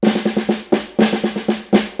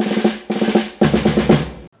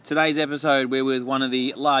Today's episode, we're with one of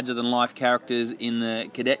the larger-than-life characters in the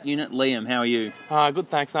cadet unit. Liam, how are you? Good,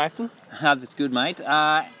 thanks, Nathan. That's good, mate.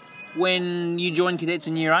 When you joined cadets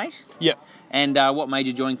in Year 8? Yep. And what made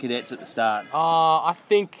you join cadets at the start? I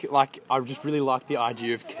think, I just really liked the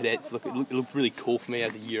idea of cadets. Look, it looked really cool for me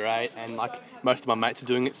as a Year 8, and, most of my mates are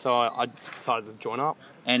doing it, so I decided to join up.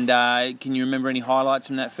 And can you remember any highlights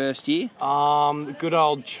from that first year? Good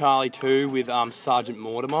old Charlie 2 with Sergeant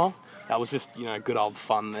Mortimer. That was just, good old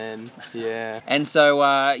fun then. Yeah. And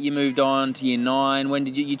so you moved on to Year 9. When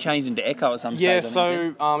did you changed into Echo at some stage? Yeah,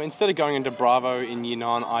 so instead of going into Bravo in Year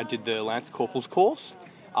 9, I did the Lance Corporal's course,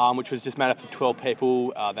 which was just made up of 12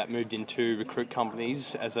 people that moved into recruit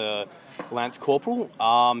companies as a Lance Corporal.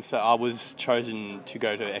 So I was chosen to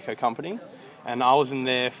go to Echo Company, and I was in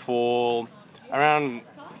there for around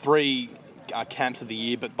 3 camps of the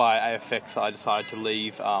year, but by AFX I decided to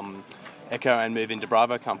leave Echo and move into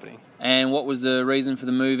Bravo Company. And what was the reason for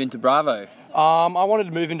the move into Bravo? I wanted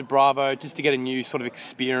to move into Bravo just to get a new sort of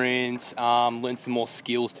experience, learn some more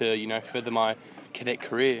skills to, further my cadet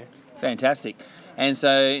career. Fantastic. And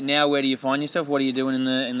so now where do you find yourself? What are you doing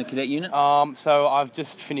in the cadet unit? So I've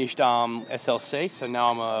just finished SLC, so now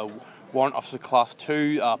I'm a Warrant Officer Class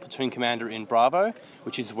 2 Platoon Commander in Bravo,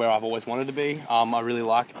 which is where I've always wanted to be. I really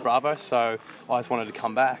like Bravo, so I always wanted to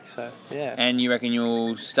come back, so yeah. And you reckon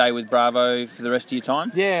you'll stay with Bravo for the rest of your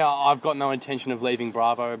time? Yeah, I've got no intention of leaving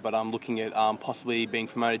Bravo, but I'm looking at possibly being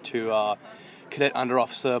promoted to Cadet Under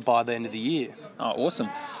Officer by the end of the year. Oh, awesome.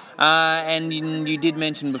 And you did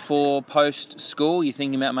mention before, post-school, you're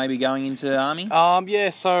thinking about maybe going into Army? Yeah,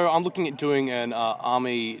 so I'm looking at doing an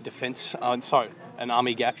an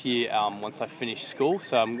Army gap year once I finish school.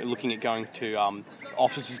 So I'm looking at going to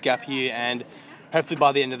Officers Gap Year, and hopefully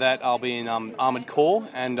by the end of that I'll be in Armoured Corps,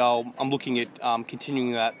 and I'm looking at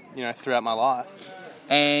continuing that throughout my life.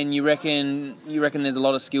 And you reckon there's a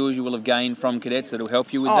lot of skills you will have gained from cadets that'll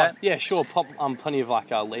help you with that? Yeah, sure. Plenty of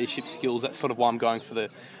leadership skills. That's sort of why I'm going for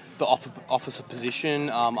the officer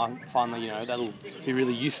position. I find that that'll be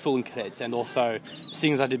really useful in cadets, and also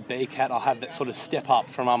seeing as I did BCAT, I'll have that sort of step up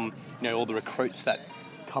from all the recruits that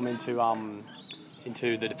come into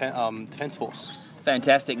the defence force.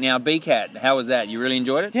 Fantastic. Now BCAT, how was that? You really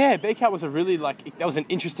enjoyed it? Yeah, BCAT was that was an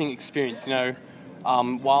interesting experience. While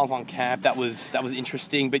I was on camp, that was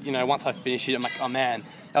interesting. But once I finished it, I'm like, oh man,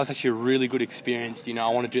 that was actually a really good experience. I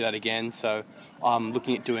want to do that again. So I'm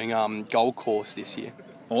looking at doing Gold Course this year.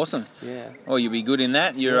 Awesome. Yeah. Well, you'll be good in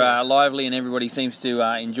that. You're lively, and everybody seems to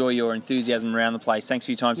enjoy your enthusiasm around the place. Thanks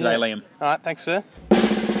for your time today, Liam. All right, thanks, sir.